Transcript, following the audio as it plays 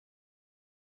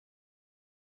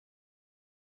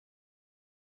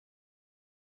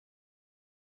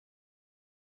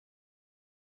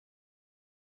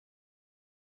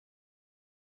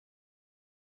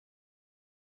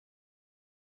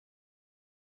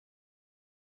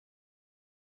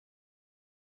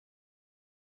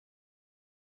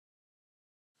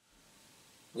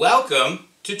Welcome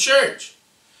to church.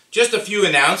 Just a few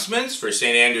announcements for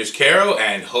St. Andrew's Carrow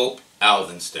and Hope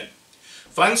Alvinston.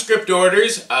 Fund script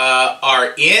orders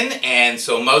are in, and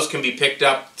so most can be picked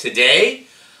up today.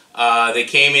 They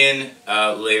came in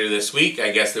later this week.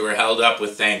 I guess they were held up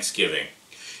with Thanksgiving.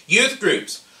 Youth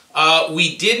groups.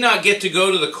 We did not get to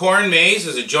go to the corn maze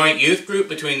as a joint youth group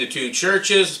between the two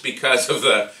churches because of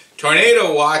the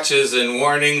tornado watches and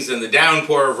warnings and the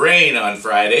downpour of rain on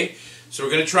Friday. So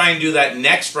we're going to try and do that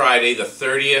next Friday, the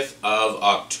 30th of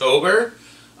October.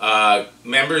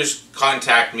 Members,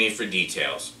 contact me for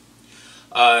details.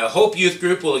 Hope Youth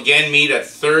Group will again meet at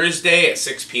Thursday at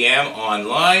 6 p.m.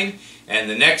 online. And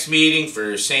the next meeting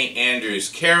for St. Andrew's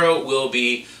Carrow will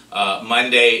be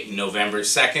Monday, November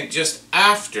 2nd, just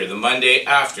after, the Monday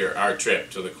after our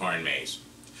trip to the corn maze.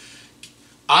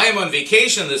 I am on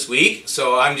vacation this week,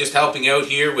 so I'm just helping out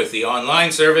here with the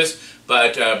online service.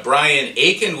 But Bryan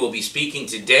Aiken will be speaking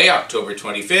today, October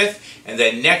 25th, and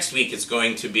then next week it's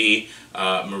going to be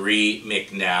Marie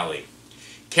McNally.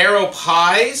 Carrow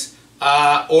Pies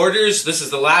orders. This is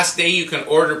the last day you can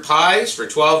order pies for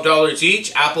 $12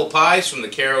 each, apple pies from the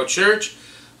Carrow Church.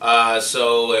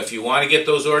 So if you want to get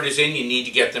those orders in, you need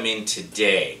to get them in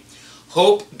today.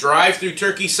 Hope Drive-Thru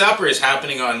Turkey Supper is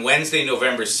happening on Wednesday,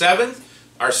 November 7th.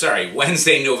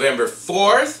 Wednesday, November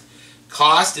 4th.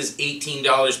 Cost is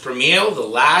 $18 per meal. The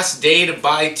last day to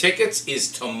buy tickets is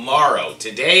tomorrow.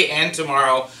 Today and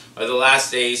tomorrow are the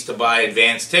last days to buy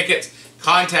advance tickets.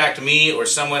 Contact me or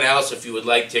someone else if you would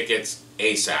like tickets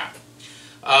ASAP.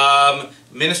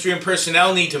 Ministry and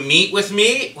personnel need to meet with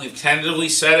me. We've tentatively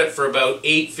set it for about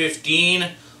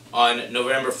 8:15 on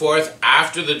November 4th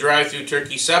after the drive-thru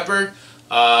turkey supper,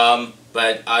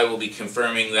 but I will be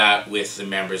confirming that with the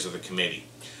members of the committee.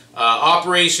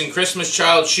 Operation Christmas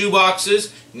Child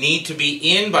shoeboxes need to be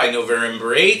in by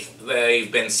November 8th.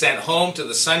 They've been sent home to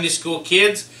the Sunday school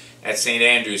kids at St.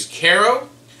 Andrew's Carrow.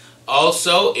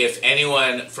 Also, if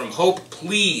anyone from Hope,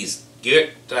 please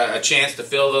get a chance to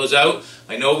fill those out.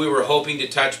 I know we were hoping to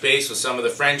touch base with some of the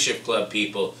Friendship Club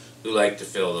people who like to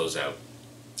fill those out.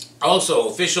 Also,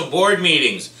 official board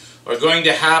meetings are going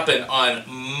to happen on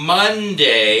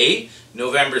Monday,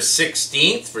 November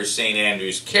 16th for St.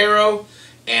 Andrew's Carrow,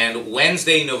 and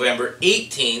Wednesday, November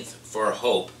 18th for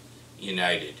Hope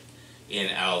United in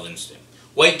Alvinston.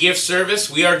 White gift service,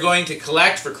 we are going to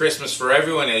collect for Christmas for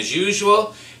everyone as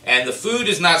usual, and the food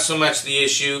is not so much the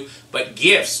issue, but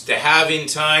gifts to have in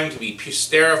time to be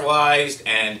sterilized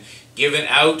and given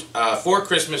out for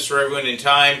Christmas for everyone in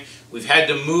time. We've had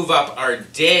to move up our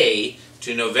day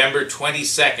to November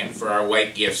 22nd for our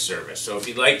white gift service. So if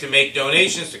you'd like to make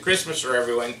donations to Christmas for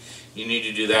everyone, you need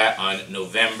to do that on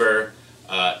November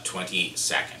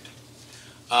 22nd.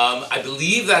 I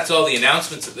believe that's all the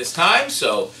announcements at this time,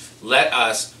 so let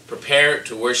us prepare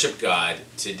to worship God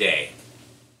today.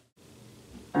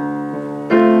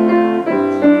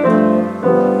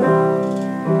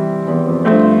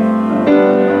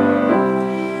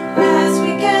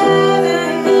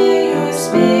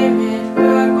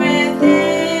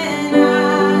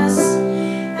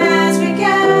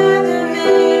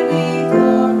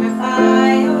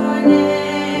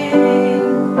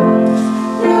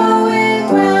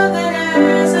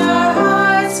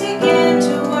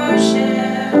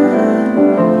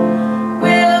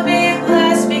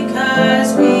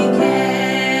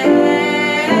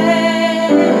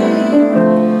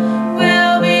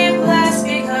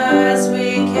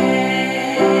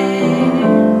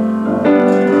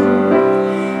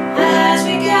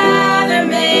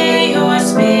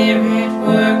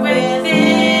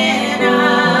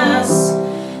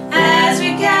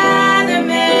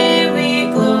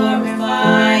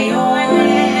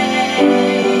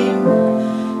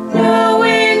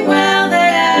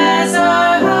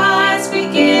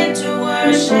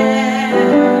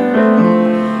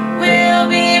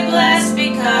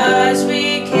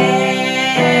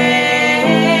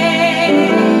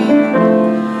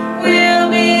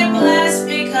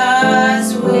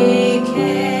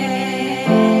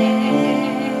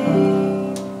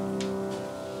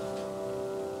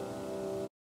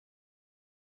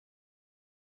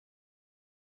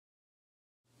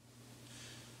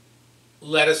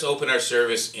 Let us open our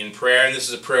service in prayer, and this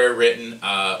is a prayer written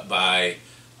by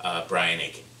Bryan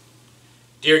Aiken.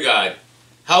 Dear God,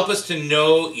 help us to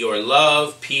know your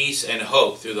love, peace, and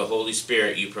hope through the Holy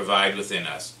Spirit you provide within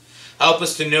us. Help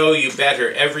us to know you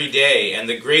better every day and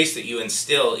the grace that you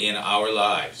instill in our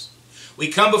lives. We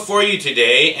come before you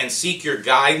today and seek your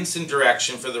guidance and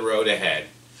direction for the road ahead.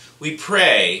 We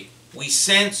pray, we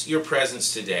sense your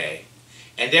presence today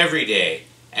and every day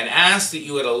and ask that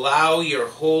you would allow your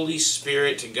Holy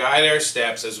Spirit to guide our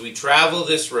steps as we travel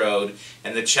this road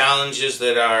and the challenges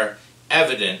that are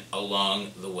evident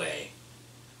along the way.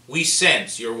 We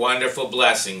sense your wonderful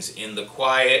blessings in the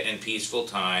quiet and peaceful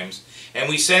times, and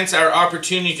we sense our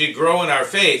opportunity to grow in our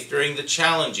faith during the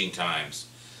challenging times,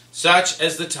 such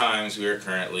as the times we are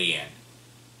currently in.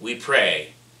 We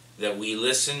pray that we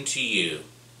listen to you,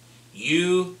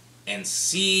 and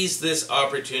seize this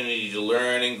opportunity to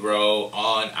learn and grow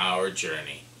on our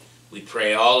journey. We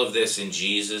pray all of this in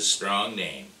Jesus' strong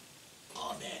name.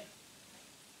 Amen.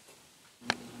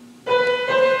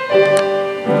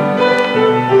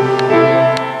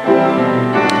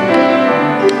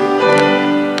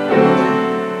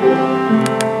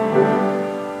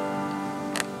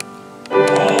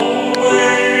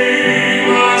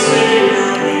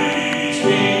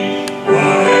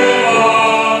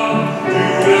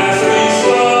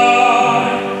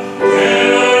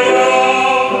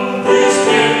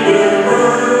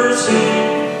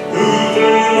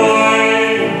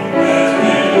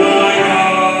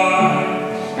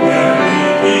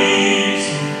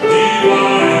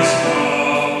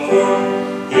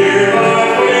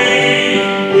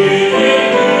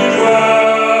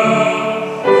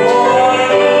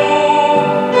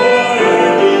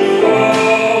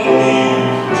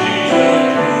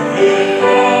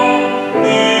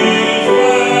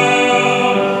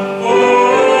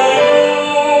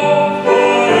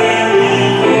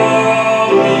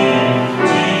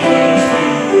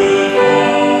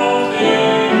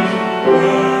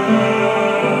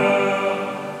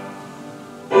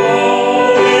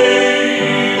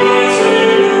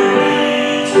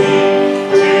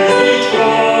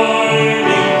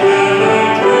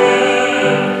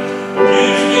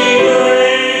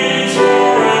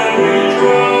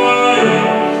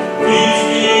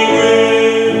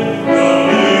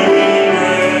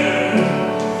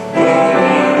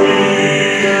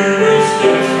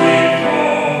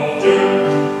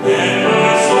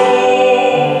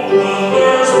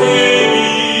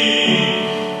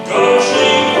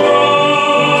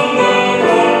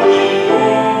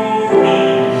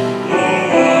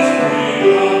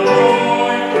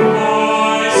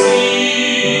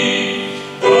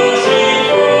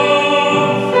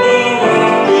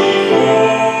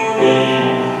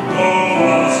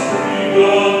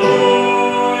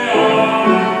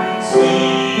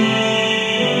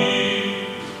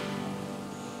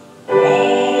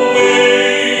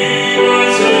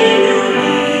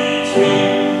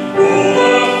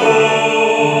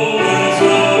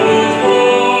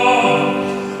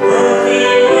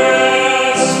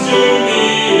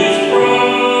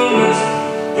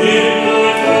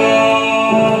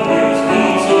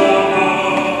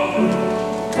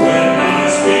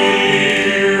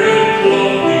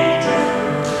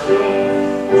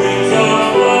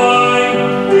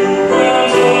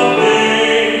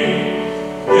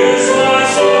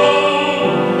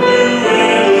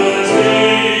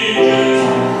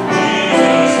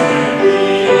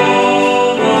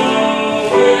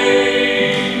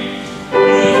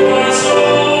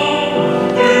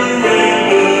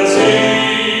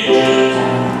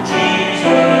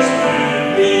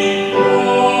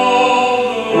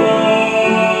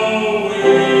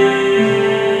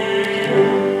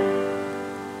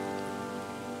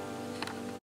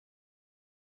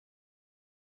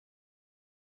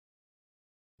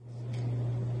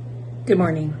 Good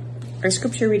morning. Our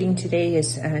scripture reading today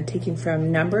is taken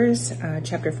from Numbers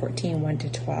chapter 14, 1 to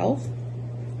 12.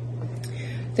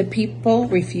 The people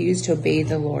refused to obey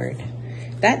the Lord.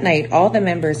 That night, all the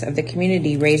members of the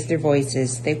community raised their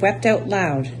voices. They wept out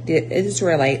loud. The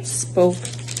Israelites spoke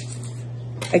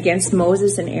against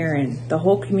Moses and Aaron. The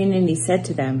whole community said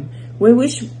to them, We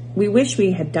wish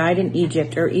we had died in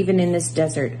Egypt or even in this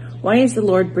desert. Why is the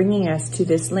Lord bringing us to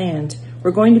this land? We're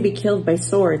going to be killed by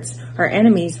swords. Our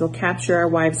enemies will capture our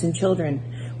wives and children.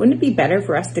 Wouldn't it be better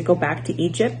for us to go back to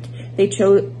Egypt?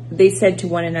 They said to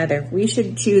one another, We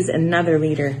should choose another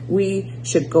leader. We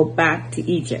should go back to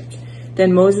Egypt.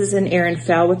 Then Moses and Aaron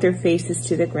fell with their faces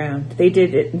to the ground. They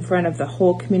did it in front of the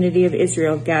whole community of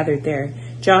Israel gathered there.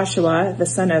 Joshua, the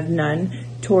son of Nun,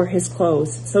 tore his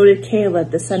clothes. So did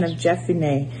Caleb, the son of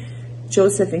Jephunneh.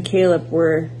 Joshua and Caleb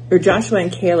were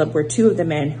two of the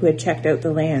men who had checked out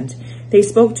the land. They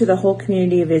spoke to the whole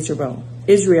community of Israel.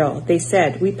 They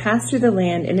said, We passed through the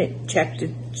land and checked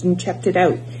it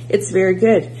out. It's very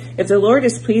good. If the Lord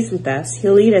is pleased with us,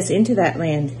 he'll lead us into that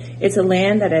land. It's a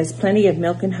land that has plenty of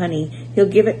milk and honey. He'll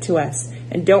give it to us.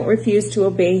 And don't refuse to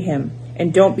obey him.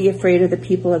 And don't be afraid of the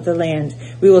people of the land.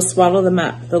 We will swallow them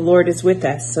up. The Lord is with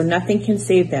us, so nothing can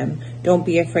save them. Don't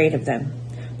be afraid of them.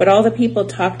 But all the people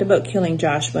talked about killing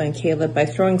Joshua and Caleb by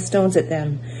throwing stones at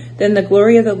them. Then the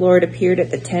glory of the Lord appeared at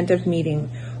the tent of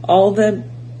meeting. All the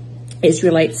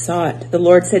Israelites saw it. The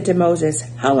Lord said to Moses,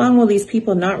 "How long will these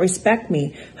people not respect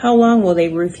me? How long will they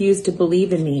refuse to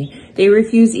believe in me? They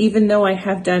refuse even though I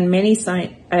have done many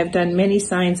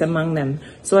signs among them.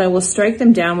 So I will strike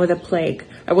them down with a plague.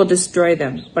 I will destroy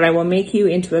them, but I will make you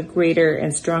into a greater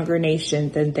and stronger nation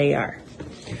than they are."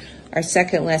 Our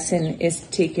second lesson is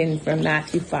taken from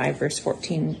Matthew 5, verse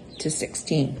 14 to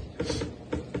 16.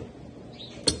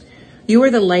 You are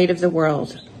the light of the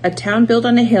world. A town built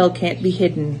on a hill can't be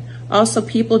hidden. Also,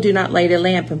 people do not light a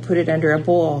lamp and put it under a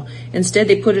bowl. Instead,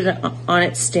 they put it on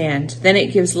its stand. Then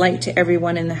it gives light to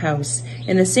everyone in the house.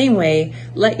 In the same way,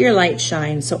 let your light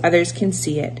shine so others can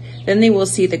see it. Then they will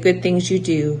see the good things you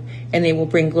do, and they will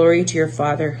bring glory to your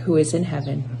Father who is in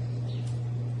heaven.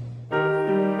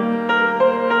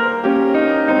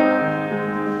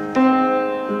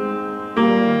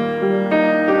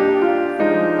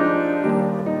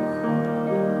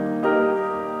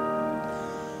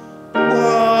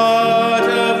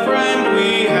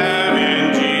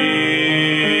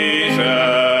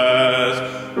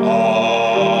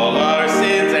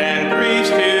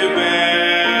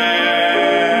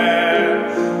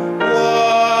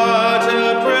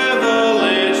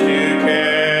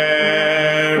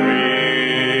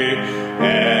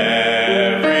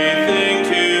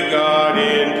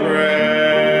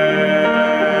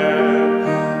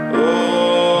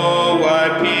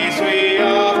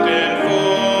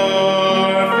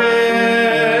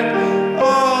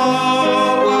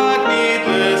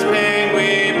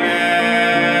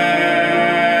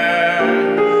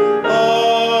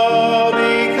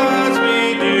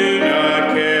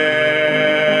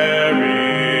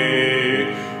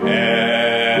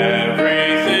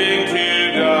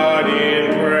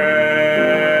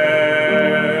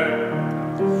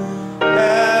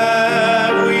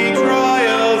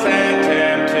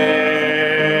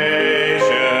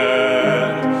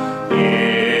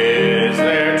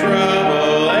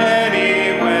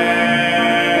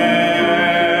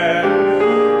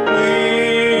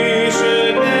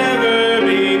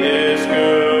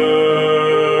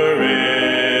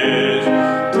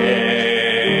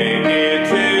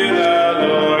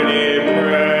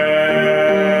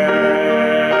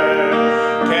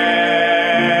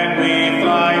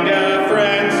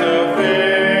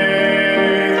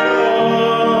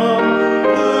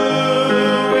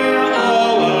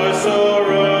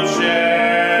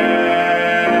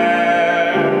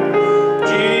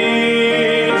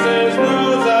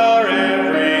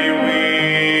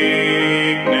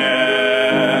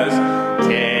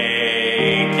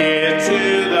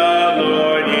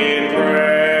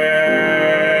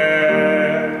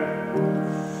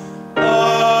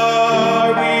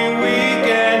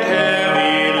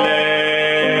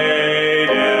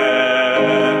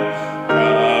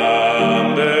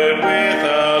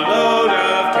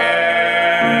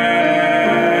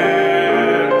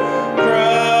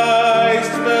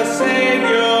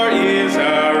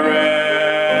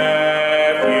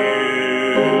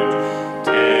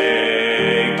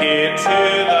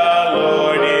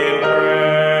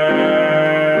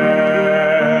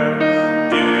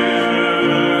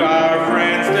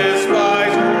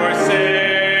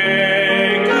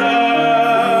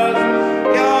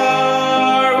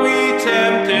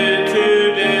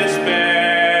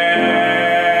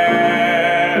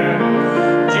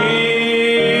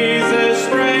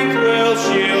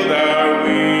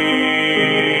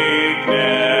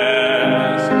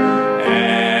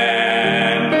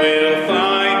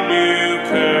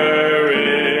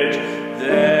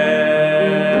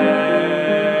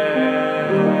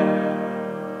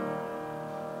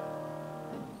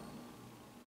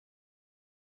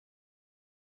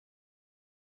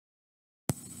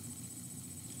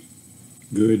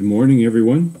 Good morning,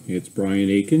 everyone. It's Bryan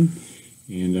Aiken,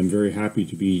 and I'm very happy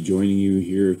to be joining you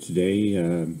here today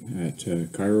at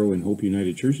Cairo and Hope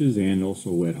United Churches and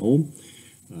also at home.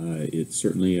 It's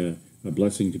certainly a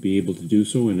blessing to be able to do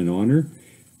so and an honor.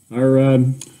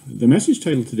 The message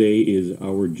title today is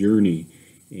Our Journey,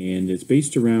 and it's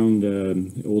based around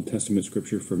Old Testament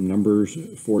scripture from Numbers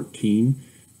 14,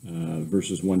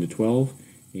 verses 1 to 12,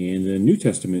 and the New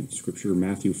Testament scripture,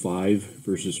 Matthew 5,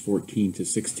 verses 14 to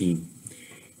 16.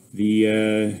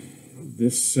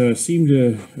 This seemed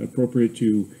appropriate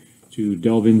to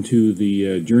delve into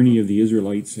the journey of the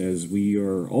Israelites as we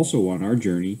are also on our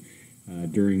journey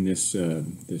during this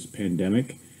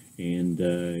pandemic, and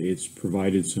it's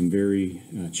provided some very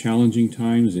challenging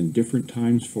times and different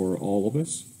times for all of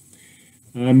us.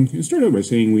 I'll start out by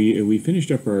saying we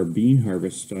finished up our bean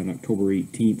harvest on October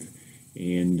 18th,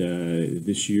 And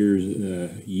this year's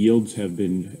yields have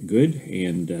been good,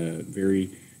 and very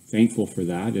thankful for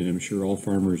that. And I'm sure all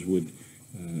farmers would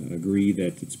agree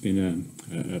that it's been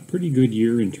a pretty good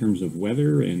year in terms of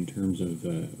weather, in terms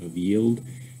of yield,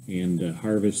 and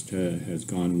harvest has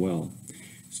gone well.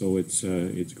 So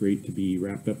it's great to be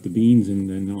wrapped up the beans and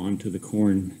then on to the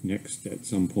corn next at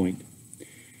some point.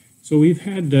 So we've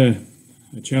had a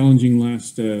challenging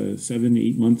last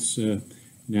 7-8 months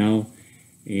now,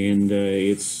 and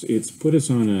it's put us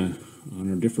on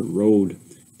a different road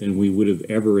than we would have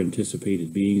ever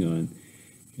anticipated being on.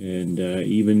 And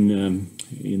even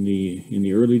in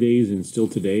the early days and still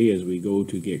today, as we go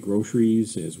to get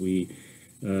groceries, as we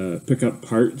pick up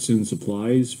parts and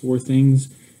supplies for things,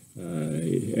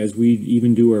 as we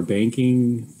even do our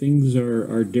banking, things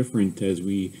are different as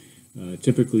we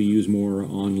typically use more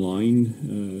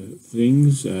online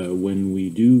things. When we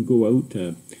do go out,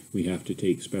 we have to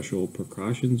take special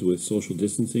precautions with social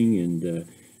distancing and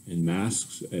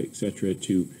masks, etc.,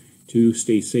 to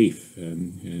stay safe.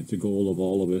 And it's a goal of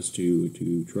all of us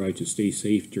to try to stay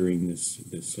safe during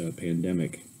this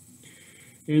pandemic.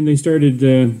 And they started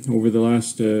over the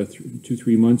last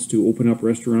 2-3 months to open up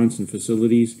restaurants and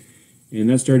facilities, and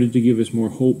that started to give us more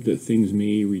hope that things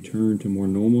may return to more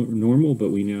normal.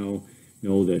 But we now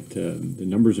know that the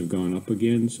numbers have gone up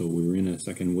again, so we're in a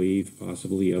second wave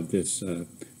possibly of this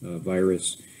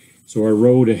virus. So our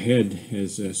road ahead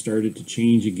has started to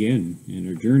change again, and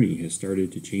our journey has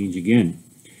started to change again.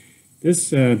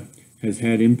 This has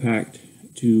had impact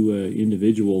to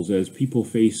individuals as people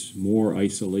face more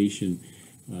isolation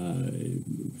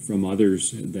from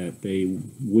others that they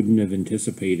wouldn't have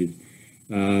anticipated.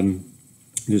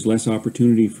 There's less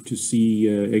opportunity to see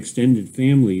extended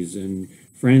families and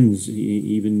friends,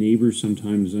 even neighbors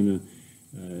sometimes, and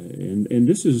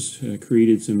this has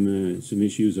created some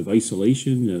issues of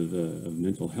isolation, of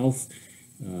mental health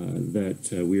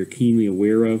that we are keenly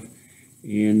aware of.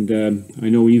 And I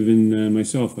know even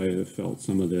myself, I have felt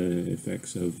some of the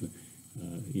effects of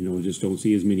just don't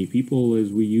see as many people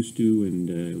as we used to, and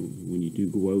when you do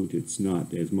go out, it's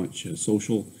not as much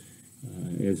social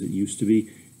as it used to be.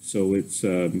 So it's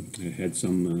had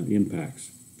some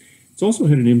impacts. It's also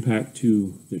had an impact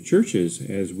to the churches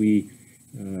as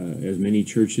many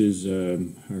churches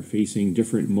are facing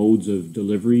different modes of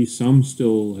delivery. Some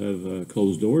still have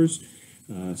closed doors.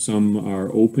 Some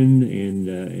are open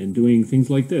and doing things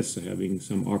like this, having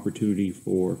some opportunity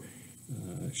for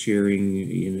sharing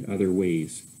in other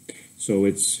ways. So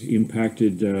it's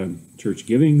impacted church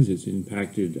givings, it's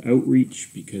impacted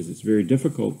outreach, because it's very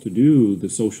difficult to do the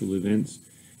social events,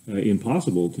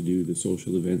 impossible to do the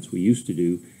social events we used to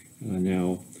do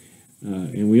now.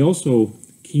 And we also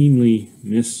keenly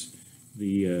miss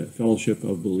the fellowship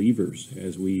of believers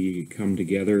as we come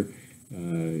together.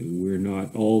 We're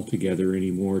not all together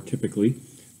anymore typically.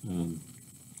 And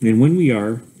when we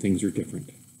are, things are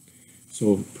different.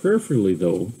 So prayerfully,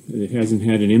 though, it hasn't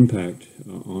had an impact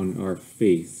on our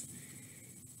faith.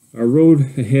 Our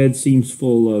road ahead seems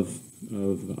full of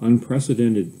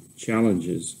unprecedented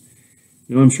challenges.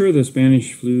 Now, I'm sure the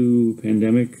Spanish flu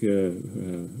pandemic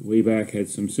way back had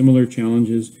some similar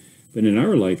challenges, but in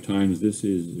our lifetimes, this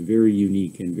is very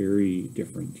unique and very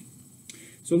different.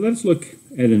 So let's look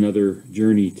at another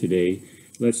journey today.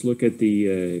 Let's look at the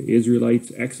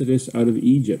Israelites' exodus out of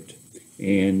Egypt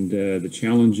and the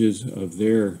challenges of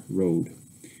their road.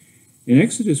 In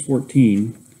Exodus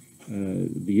 14,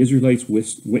 the Israelites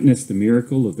witnessed the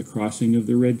miracle of the crossing of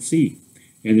the Red Sea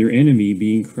and their enemy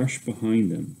being crushed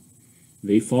behind them.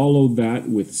 They followed that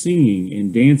with singing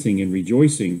and dancing and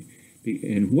rejoicing,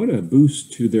 and what a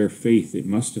boost to their faith it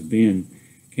must have been.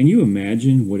 Can you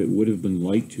imagine what it would have been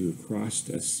like to have crossed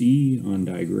a sea on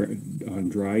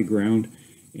dry ground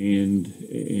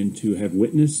and to have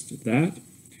witnessed that?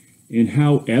 And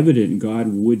how evident God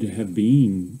would have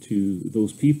been to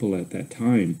those people at that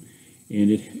time. And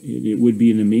it would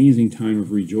be an amazing time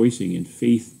of rejoicing and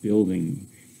faith building.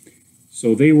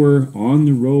 So they were on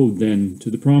the road then to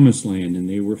the promised land, and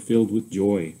they were filled with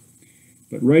joy.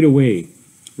 But right away,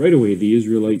 the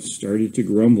Israelites started to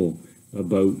grumble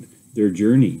about their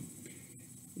journey.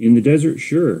 In the desert,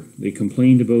 sure, they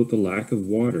complained about the lack of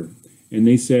water. And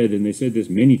they said this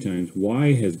many times,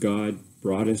 why has God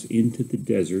brought us into the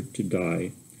desert to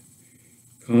die?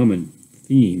 Common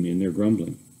theme in their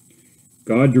grumbling.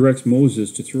 God directs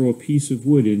Moses to throw a piece of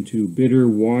wood into bitter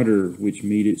water, which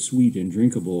made it sweet and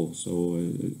drinkable.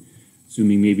 So,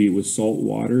 assuming maybe it was salt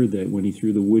water, that when he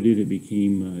threw the wood in, it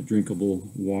became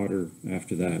drinkable water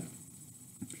after that.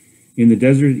 In the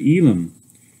desert of Elam,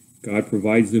 God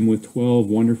provides them with 12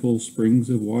 wonderful springs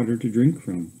of water to drink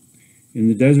from. In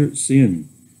the desert Sin,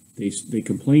 they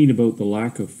complained about the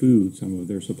lack of food. Some of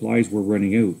their supplies were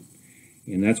running out.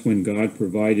 And that's when God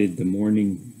provided the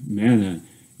morning manna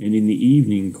and in the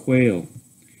evening quail.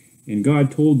 And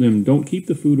God told them, don't keep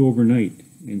the food overnight.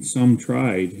 And some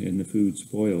tried, and the food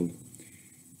spoiled.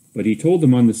 But he told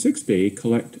them on the 6th day,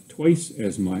 collect twice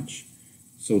as much,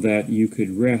 so that you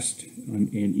could rest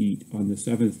and eat on the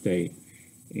 7th day.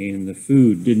 And the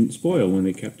food didn't spoil when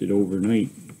they kept it overnight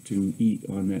to eat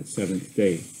on that 7th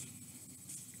day.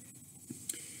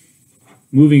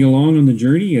 Moving along on the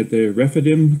journey at the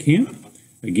Rephidim camp,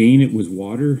 again it was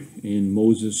water, and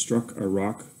Moses struck a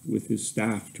rock with his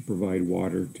staff to provide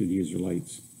water to the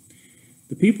Israelites.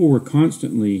 The people were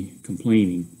constantly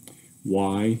complaining,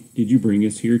 why did you bring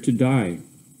us here to die?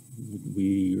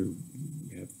 We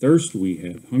have thirst, we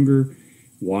have hunger.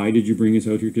 Why did you bring us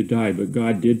out here to die? But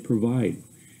God did provide.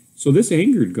 So this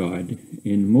angered God,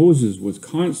 and Moses was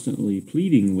constantly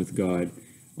pleading with God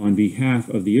on behalf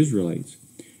of the Israelites.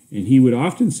 And he would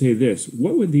often say this,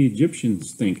 what would the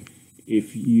Egyptians think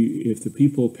if the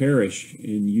people perish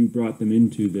and you brought them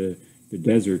into the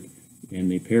desert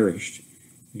and they perished?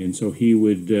 And so he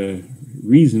would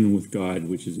reason with God,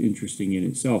 which is interesting in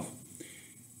itself.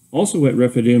 Also at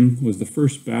Rephidim was the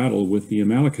first battle with the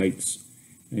Amalekites,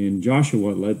 and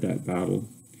Joshua led that battle.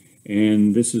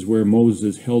 And this is where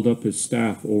Moses held up his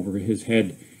staff over his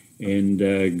head,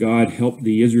 and God helped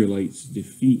the Israelites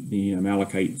defeat the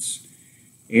Amalekites.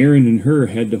 Aaron and Hur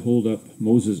had to hold up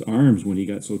Moses' arms when he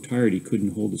got so tired he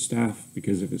couldn't hold the staff,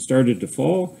 because if it started to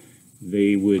fall,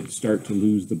 they would start to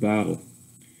lose the battle.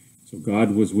 So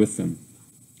God was with them.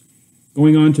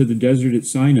 Going on to the desert at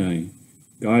Sinai,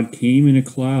 God came in a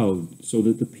cloud so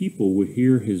that the people would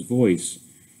hear his voice.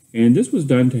 And this was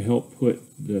done to help put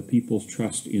the people's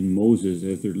trust in Moses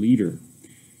as their leader.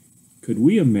 Could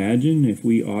we imagine if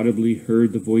we audibly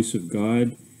heard the voice of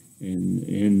God,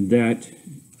 and that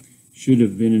should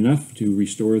have been enough to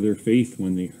restore their faith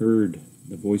when they heard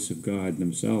the voice of God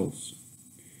themselves?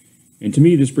 And to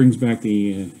me, this brings back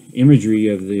the imagery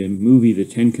of the movie The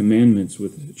Ten Commandments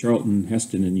with Charlton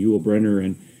Heston and Yul Brynner,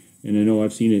 and I know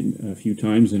I've seen it a few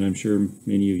times, and I'm sure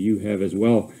many of you have as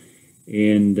well.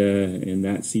 And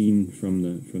that scene from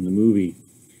the movie.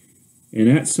 And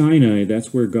at Sinai,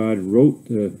 that's where God wrote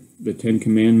the Ten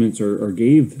Commandments, or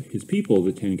gave his people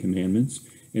the Ten Commandments,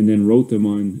 and then wrote them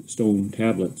on stone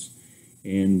tablets.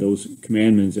 And those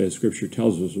commandments, as Scripture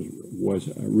tells us, was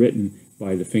written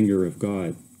by the finger of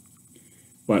God.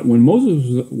 But when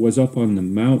Moses was up on the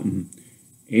mountain,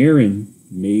 Aaron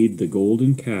made the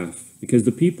golden calf, because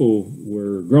the people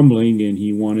were grumbling and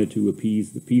he wanted to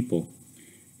appease the people.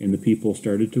 And the people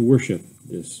started to worship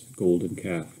this golden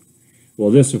calf. Well,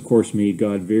 this, of course, made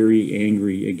God very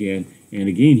angry again. And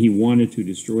again, he wanted to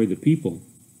destroy the people.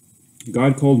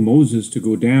 God called Moses to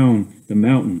go down the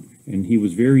mountain, and he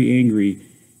was very angry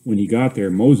when he got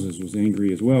there. Moses was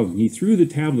angry as well. And he threw the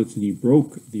tablets, and he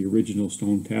broke the original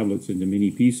stone tablets into many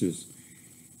pieces.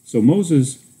 So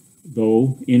Moses,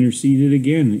 though, interceded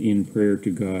again in prayer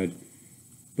to God.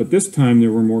 But this time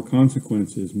there were more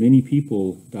consequences. Many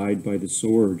people died by the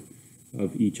sword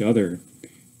of each other,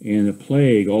 and a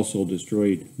plague also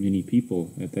destroyed many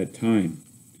people at that time.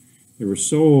 There were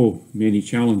so many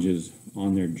challenges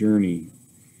on their journey.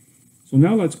 So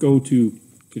now let's go to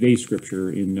today's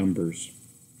scripture in Numbers.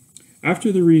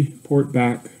 After the report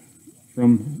back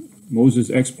from Moses'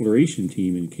 exploration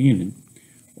team in Canaan,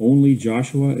 only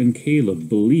Joshua and Caleb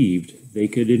believed they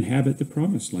could inhabit the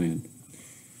promised land.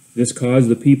 This caused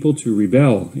the people to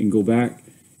rebel and go back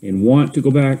and want to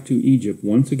go back to Egypt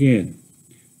once again.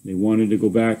 They wanted to go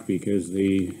back because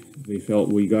they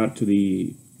felt we got to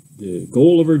the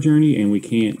goal of our journey and we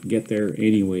can't get there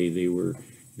anyway. They were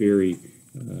very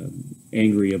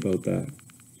angry about that.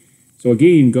 So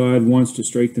again, God wants to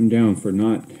strike them down for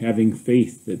not having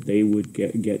faith that they would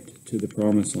get to the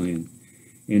promised land.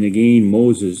 And again,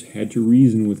 Moses had to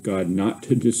reason with God not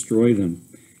to destroy them.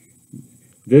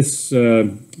 This,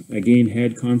 again,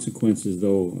 had consequences,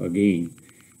 though, again.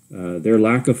 Their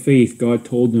lack of faith, God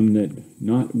told them that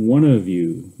not one of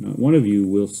you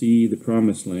will see the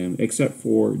promised land, except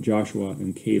for Joshua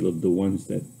and Caleb, the ones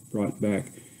that brought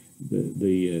back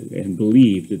and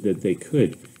believed that they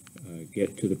could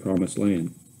get to the promised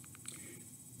land.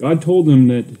 God told them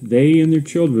that they and their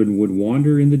children would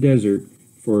wander in the desert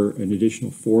for an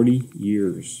additional 40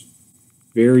 years.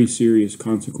 Very serious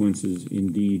consequences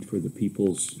indeed for the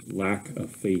people's lack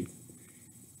of faith.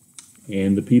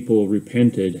 And the people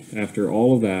repented after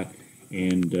all of that,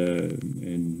 and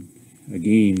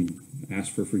again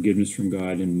asked for forgiveness from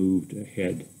God and moved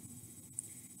ahead.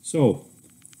 So,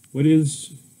 what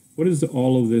does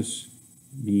all of this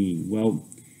mean? Well,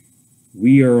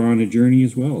 we are on a journey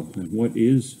as well. And what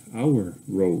is our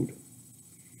road?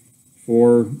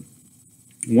 For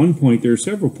one point, there are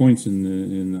several points in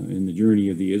the journey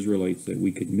of the Israelites that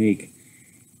we could make.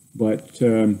 But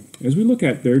as we look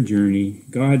at their journey,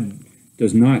 God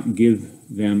does not give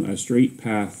them a straight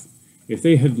path. If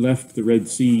they had left the Red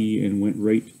Sea and went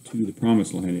right to the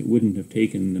Promised Land, it wouldn't have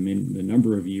taken them in the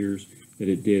number of years that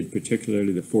it did,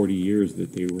 particularly the 40 years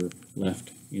that they were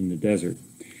left in the desert.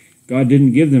 God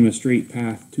didn't give them a straight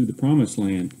path to the Promised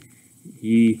Land.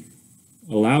 He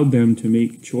allowed them to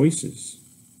make choices.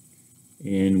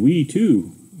 And we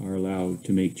too are allowed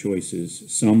to make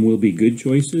choices. Some will be good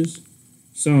choices.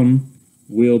 Some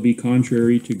will be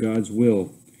contrary to God's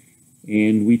will.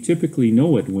 And we typically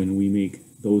know it when we make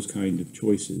those kind of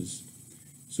choices.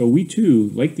 So we too,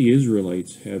 like the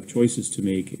Israelites, have choices to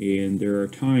make, and there are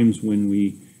times when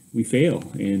we fail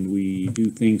and we do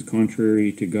things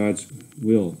contrary to God's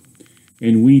will.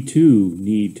 And we too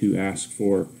need to ask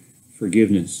for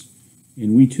forgiveness.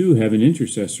 And we too have an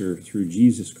intercessor through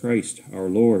Jesus Christ, our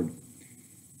Lord.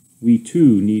 We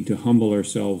too need to humble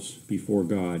ourselves before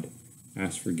God,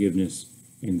 ask forgiveness,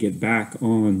 and get back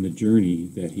on the journey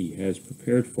that He has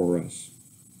prepared for us.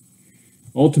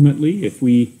 Ultimately, if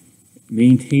we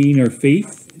maintain our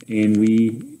faith and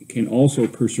we can also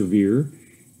persevere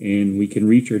and we can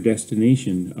reach our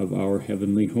destination of our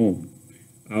heavenly home,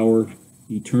 our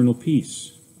eternal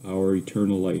peace, our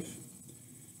eternal life.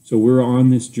 So we're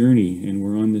on this journey, and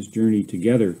we're on this journey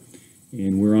together,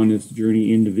 and we're on this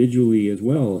journey individually as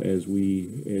well, as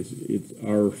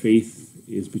our faith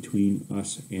is between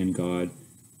us and God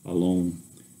alone.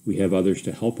 We have others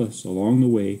to help us along the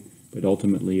way, but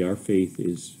ultimately our faith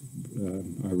is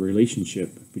our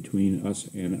relationship between us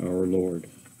and our Lord.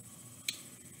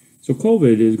 So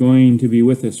COVID is going to be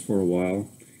with us for a while,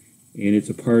 and it's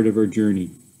a part of our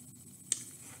journey.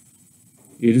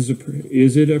 Is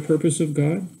it a purpose of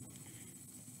God?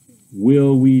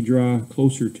 Will we draw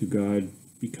closer to God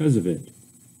because of it?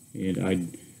 And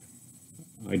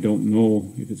I don't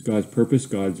know if it's God's purpose.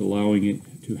 God's allowing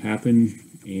it to happen,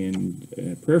 and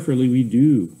prayerfully we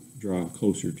do draw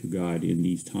closer to God in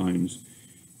these times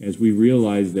as we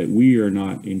realize that we are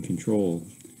not in control.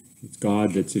 It's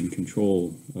God that's in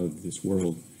control of this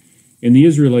world. And the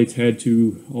Israelites had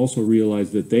to also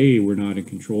realize that they were not in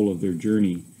control of their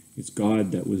journey. It's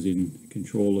God that was in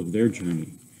control of their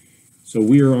journey. So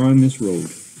we are on this road,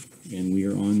 and we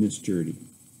are on this journey.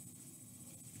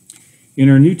 In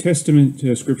our New Testament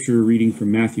scripture reading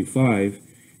from Matthew 5,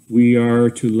 we are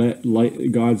to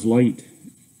let God's light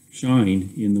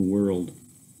shine in the world.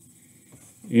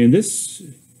 And this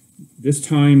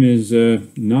time is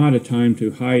not a time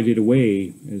to hide it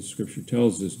away, as Scripture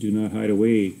tells us. Do not hide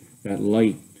away that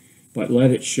light, but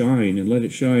let it shine, and let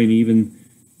it shine even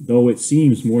though it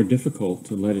seems more difficult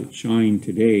to let it shine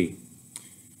today.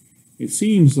 It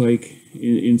seems like,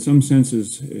 in some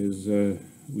senses, as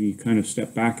we kind of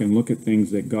step back and look at things,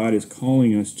 that God is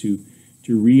calling us to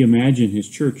reimagine His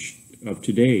church of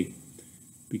today,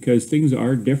 because things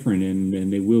are different,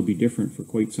 and they will be different for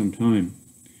quite some time.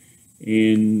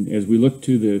 And as we look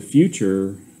to the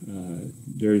future,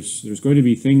 there's going to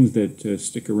be things that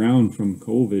stick around from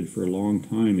COVID for a long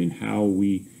time in how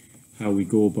we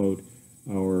go about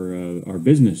our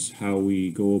business, how we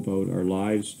go about our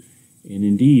lives, and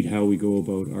indeed how we go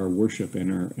about our worship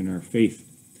and our faith.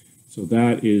 So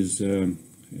that is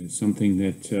something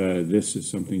that this is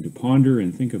something to ponder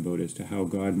and think about as to how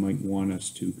God might want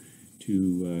us to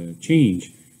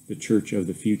change the church of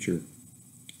the future.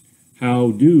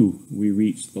 How do we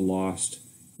reach the lost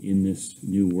in this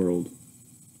new world?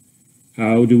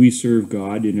 How do we serve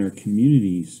God in our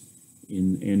communities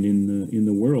and in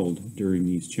the world during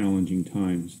these challenging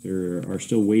times? There are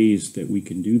still ways that we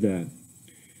can do that.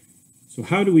 So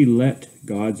how do we let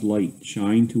God's light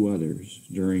shine to others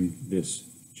during this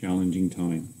challenging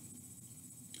time?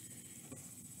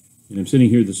 And I'm sitting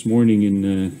here this morning, and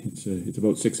it's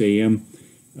about 6 a.m.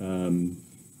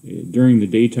 During the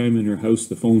daytime in our house,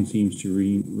 the phone seems to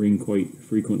ring quite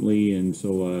frequently, and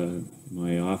so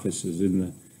my office is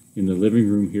in the living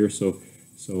room here. So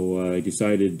I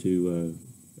decided to,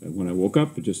 when I woke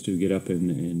up, just to get up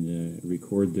and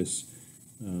record this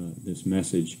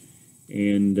message.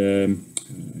 And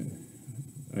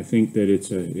I think that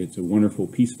it's a wonderful,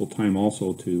 peaceful time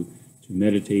also to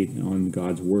meditate on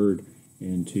God's Word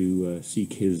and to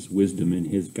seek His wisdom and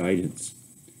His guidance.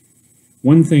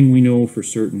 One thing we know for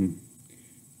certain,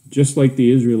 just like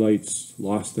the Israelites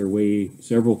lost their way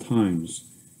several times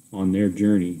on their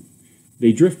journey,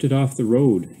 they drifted off the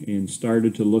road and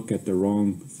started to look at the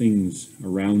wrong things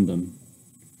around them.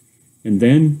 And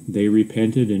then they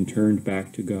repented and turned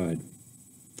back to God.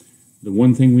 The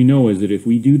one thing we know is that if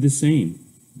we do the same,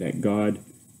 that God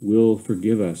will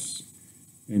forgive us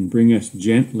and bring us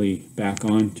gently back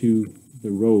onto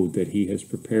the road that he has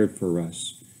prepared for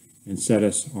us and set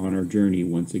us on our journey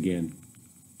once again.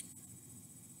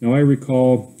 Now I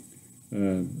recall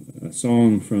a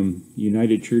song from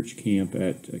United Church Camp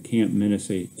at Camp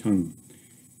Minnesota,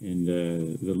 and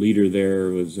the leader there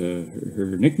was,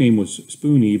 her nickname was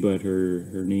Spoonie, but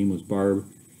her name was Barb,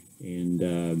 and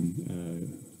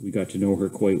we got to know her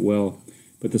quite well.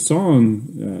 But the song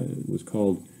was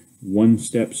called One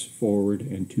Steps Forward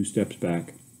and Two Steps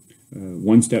Back.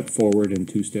 One step forward and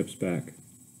two steps back.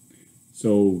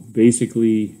 So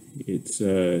basically, it's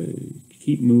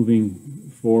keep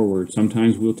moving forward.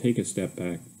 Sometimes we'll take a step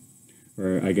back.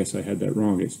 Or I guess I had that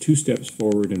wrong. It's 2 steps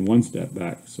forward and 1 step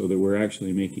back, so that we're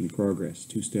actually making progress.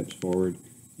 2 steps forward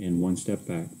and 1 step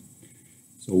back.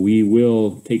 So we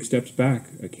will take steps back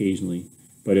occasionally,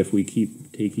 but if we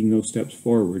keep taking those steps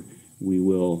forward, we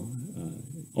will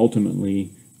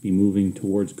ultimately be moving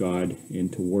towards God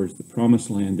and towards the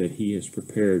promised land that he has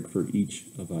prepared for each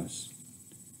of us.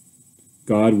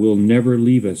 God will never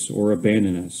leave us or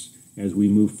abandon us as we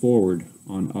move forward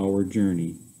on our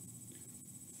journey.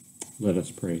 Let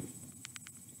us pray.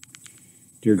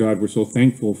 Dear God, we're so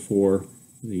thankful for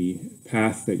the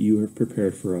path that you have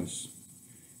prepared for us.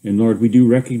 And Lord, we do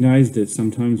recognize that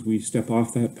sometimes we step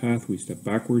off that path, we step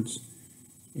backwards.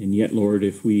 And yet, Lord,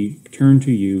 if we turn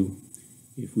to you,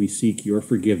 if we seek your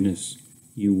forgiveness,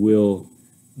 you will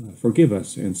forgive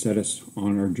us and set us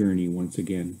on our journey once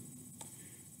again.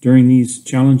 During these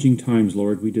challenging times,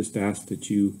 Lord, we just ask that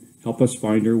you help us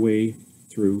find our way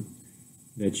through,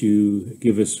 that you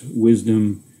give us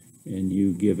wisdom and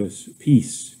you give us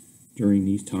peace during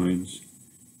these times,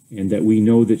 and that we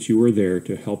know that you are there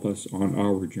to help us on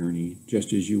our journey,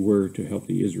 just as you were to help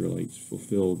the Israelites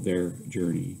fulfill their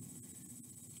journey.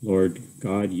 Lord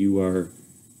God, you are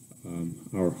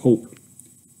our hope,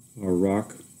 our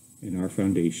rock, and our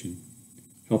foundation.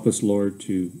 Help us, Lord,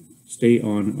 to stay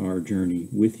on our journey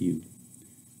with you.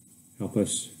 Help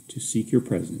us to seek your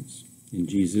presence. In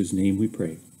Jesus' name we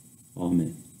pray.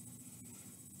 Amen.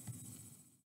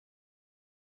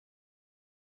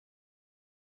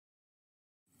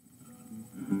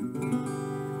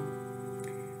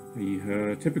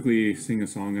 I typically sing a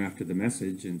song after the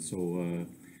message, and so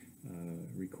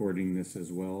recording this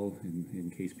as well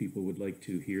in case people would like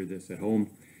to hear this at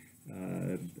home.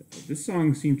 This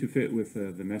song seemed to fit with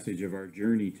the message of our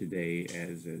journey today,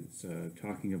 as it's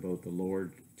talking about the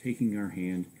Lord taking our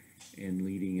hand and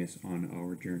leading us on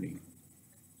our journey.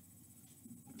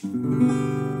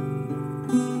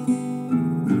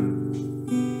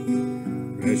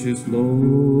 Precious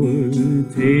Lord,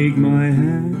 take my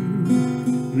hand,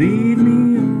 lead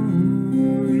me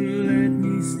on, let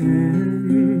me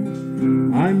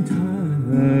stand. I'm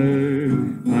tired,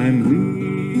 I'm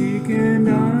weak, and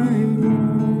I'm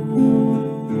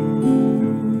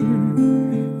worn.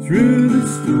 Through the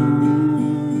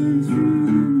storm, through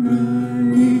the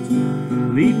night,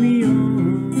 lead me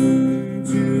on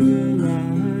to the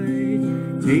light.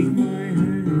 Take my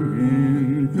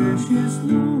hand, precious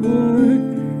Lord,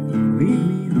 lead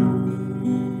me home.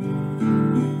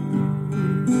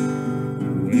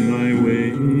 When my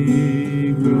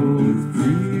way grows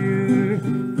clear,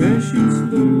 precious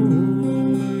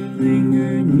Lord,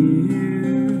 linger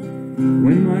near.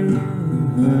 When my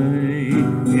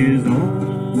light is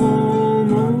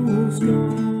almost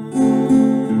gone,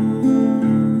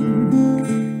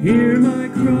 hear my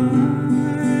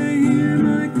cry, hear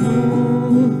my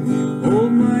call.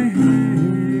 Hold my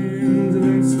hand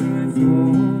lest I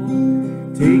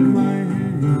fall. Take my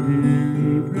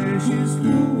hand, precious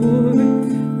Lord,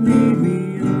 lead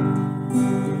me on.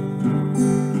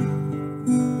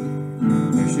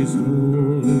 Precious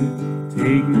Lord,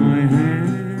 take my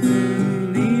hand,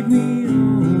 lead me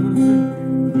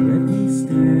on, let me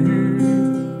stand.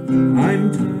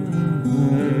 I'm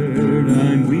tired,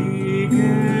 I'm weak,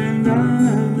 and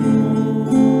I'm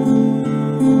worn.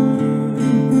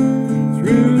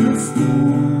 Through the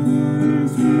storm,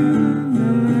 through the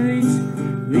night,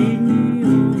 lead me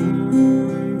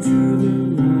on to the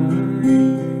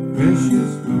light.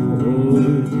 Precious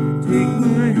Lord, take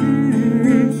my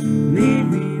hand, lead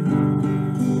me home.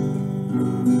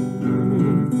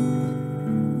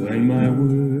 When my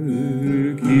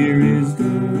work here is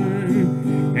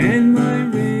done and my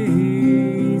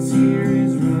race here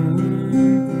is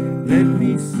run, let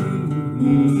me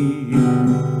see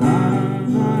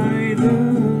by the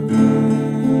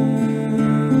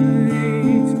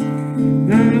light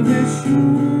thou hast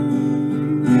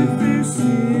shown that fair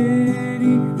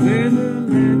city where the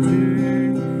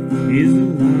lantern is the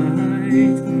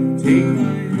light. Take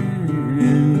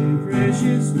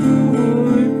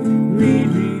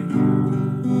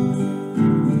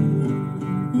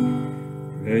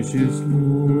Precious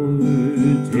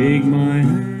Lord, take my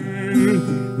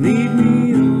hand, lead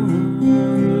me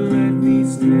on, let me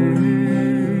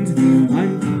stand.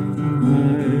 I'm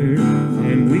tired,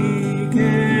 I'm weak,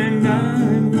 and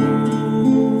I'm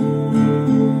worn.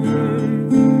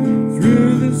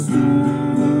 Through the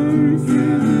storm,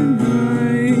 through the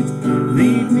night,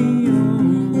 lead me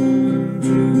on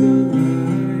to the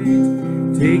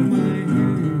light. Take my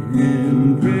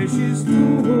hand, precious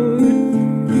Lord,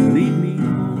 lead me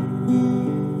on.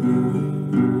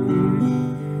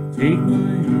 Take my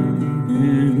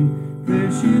hand,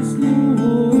 precious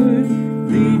Lord,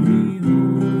 lead me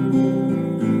on.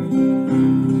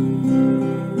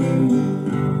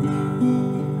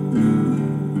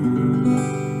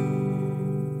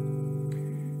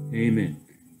 Amen.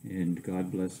 And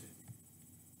God bless it.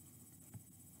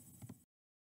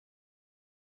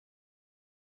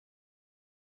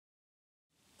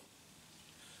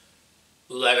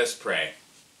 Let us pray.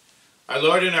 Our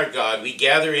Lord and our God, we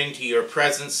gather into your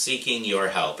presence seeking your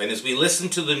help. And as we listen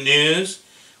to the news,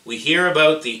 we hear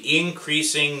about the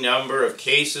increasing number of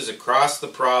cases across the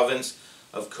province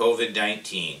of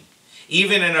COVID-19.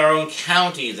 Even in our own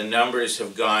county, the numbers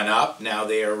have gone up. Now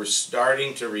they are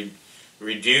starting to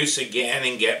reduce again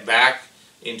and get back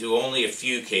into only a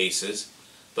few cases.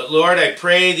 But Lord, I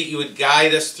pray that you would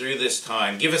guide us through this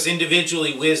time. Give us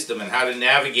individually wisdom on how to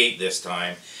navigate this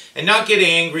time. And not get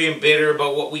angry and bitter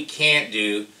about what we can't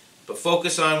do, but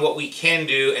focus on what we can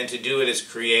do and to do it as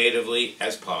creatively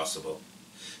as possible.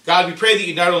 God, we pray that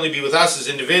you not only be with us as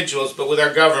individuals, but with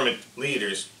our government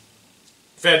leaders,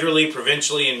 federally,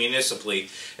 provincially, and municipally,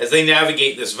 as they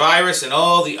navigate this virus and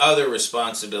all the other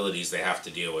responsibilities they have to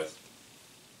deal with.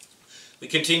 We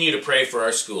continue to pray for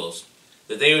our schools,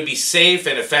 that they would be safe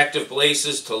and effective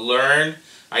places to learn.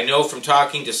 I know from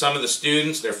talking to some of the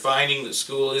students, they're finding that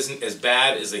school isn't as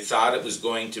bad as they thought it was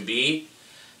going to be.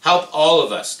 Help all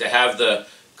of us to have the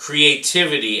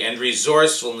creativity and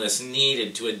resourcefulness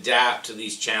needed to adapt to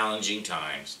these challenging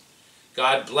times.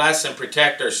 God bless and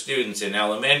protect our students in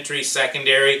elementary,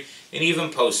 secondary, and even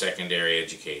post-secondary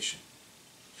education.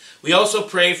 We also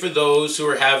pray for those who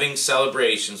are having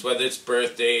celebrations, whether it's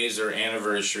birthdays or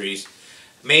anniversaries.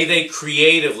 May they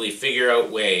creatively figure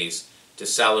out ways to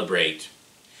celebrate.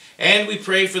 And we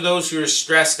pray for those who are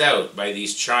stressed out by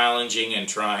these challenging and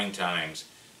trying times.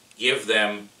 Give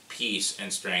them peace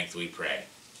and strength, we pray.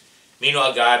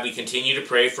 Meanwhile, God, we continue to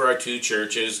pray for our two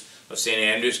churches of St.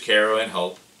 Andrew's, Caro, and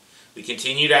Hope. We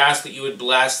continue to ask that you would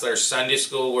bless our Sunday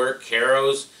school work,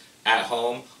 Caro's at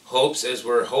home, Hope's as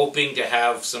we're hoping to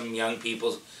have some young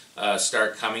people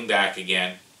start coming back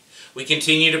again. We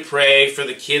continue to pray for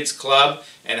the Kids Club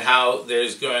and how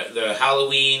the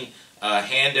Halloween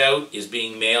handout is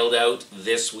being mailed out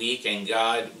this week, and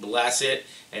God bless it,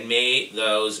 and may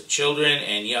those children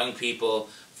and young people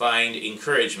find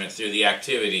encouragement through the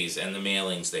activities and the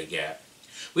mailings they get.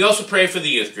 We also pray for the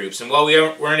youth groups, and while we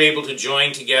weren't able to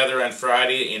join together on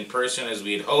Friday in person as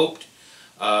we had hoped,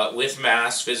 with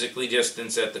Mass, physically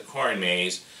distanced at the corn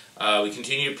maze, we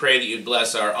continue to pray that you'd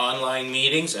bless our online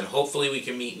meetings, and hopefully we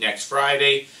can meet next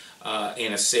Friday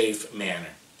in a safe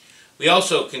manner. We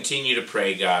also continue to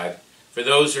pray, God, for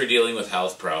those who are dealing with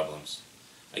health problems.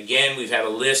 Again, we've had a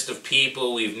list of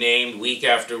people we've named week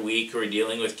after week who are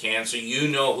dealing with cancer. You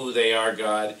know who they are,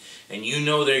 God, and you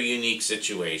know their unique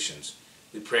situations.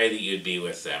 We pray that you'd be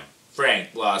with them.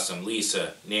 Frank, Blossom,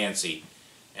 Lisa, Nancy,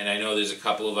 and I know there's a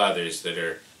couple of others that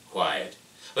are quiet.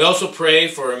 We also pray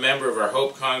for a member of our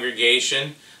Hope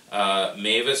congregation,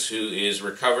 Mavis, who is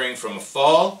recovering from a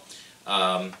fall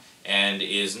and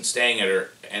is staying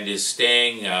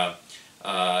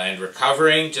and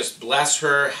recovering. Just bless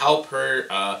her, help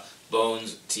her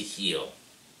bones to heal.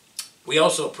 We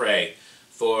also pray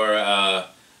for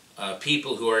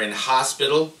people who are in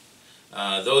hospital,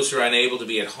 those who are unable to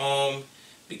be at home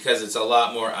because it's a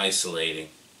lot more isolating.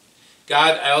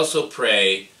 God, I also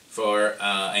pray for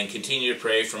and continue to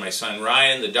pray for my son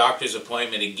Ryan. The doctor's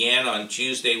appointment again on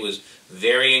Tuesday was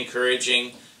very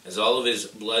encouraging, as all of his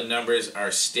blood numbers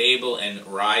are stable and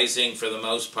rising for the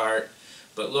most part.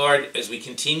 But Lord, as we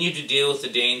continue to deal with the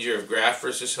danger of graft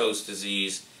versus host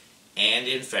disease and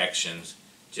infections,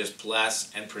 just bless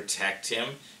and protect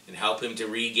him and help him to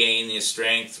regain his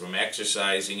strength from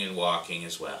exercising and walking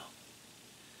as well.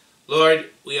 Lord,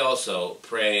 we also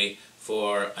pray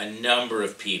for a number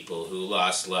of people who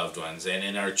lost loved ones. And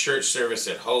in our church service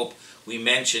at Hope, we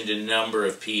mentioned a number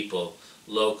of people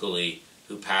locally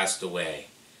who passed away.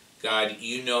 God,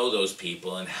 you know those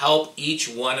people, and help each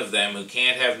one of them who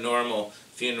can't have normal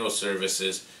funeral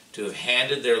services to have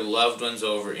handed their loved ones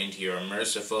over into your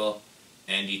merciful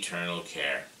and eternal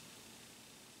care.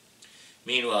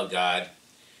 Meanwhile, God,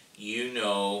 you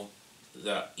know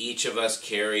that each of us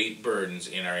carry burdens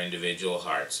in our individual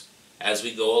hearts as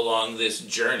we go along this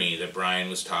journey that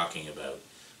Bryan was talking about.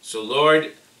 So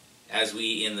Lord, as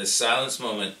we in the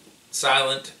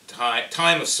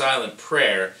time of silent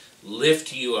prayer, lift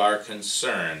to you our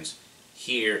concerns,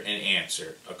 hear and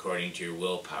answer according to your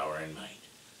will, power, and might.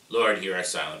 Lord, hear our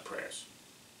silent prayers.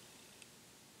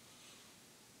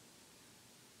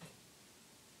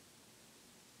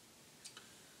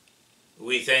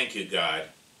 We thank you, God,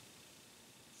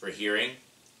 for hearing,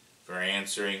 for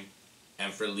answering,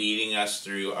 and for leading us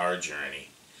through our journey.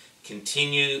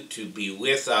 Continue to be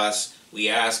with us, we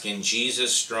ask in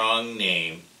Jesus' strong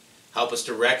name. Help us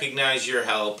to recognize your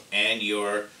help and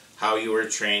how you are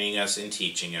training us and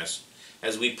teaching us.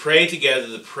 As we pray together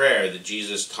the prayer that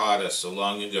Jesus taught us so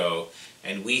long ago,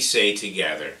 and we say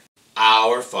together,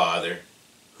 Our Father,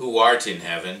 who art in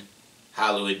heaven,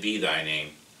 hallowed be thy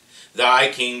name. Thy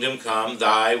kingdom come,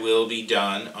 thy will be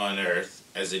done on earth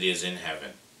as it is in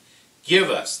heaven. Give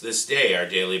us this day our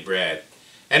daily bread,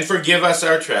 and forgive us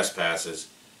our trespasses,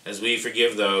 as we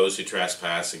forgive those who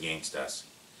trespass against us.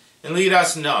 And lead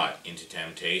us not into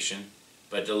temptation,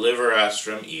 but deliver us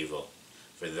from evil.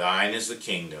 For thine is the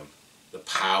kingdom, the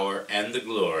power, and the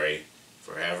glory,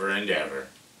 forever and ever.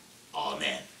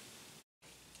 Amen.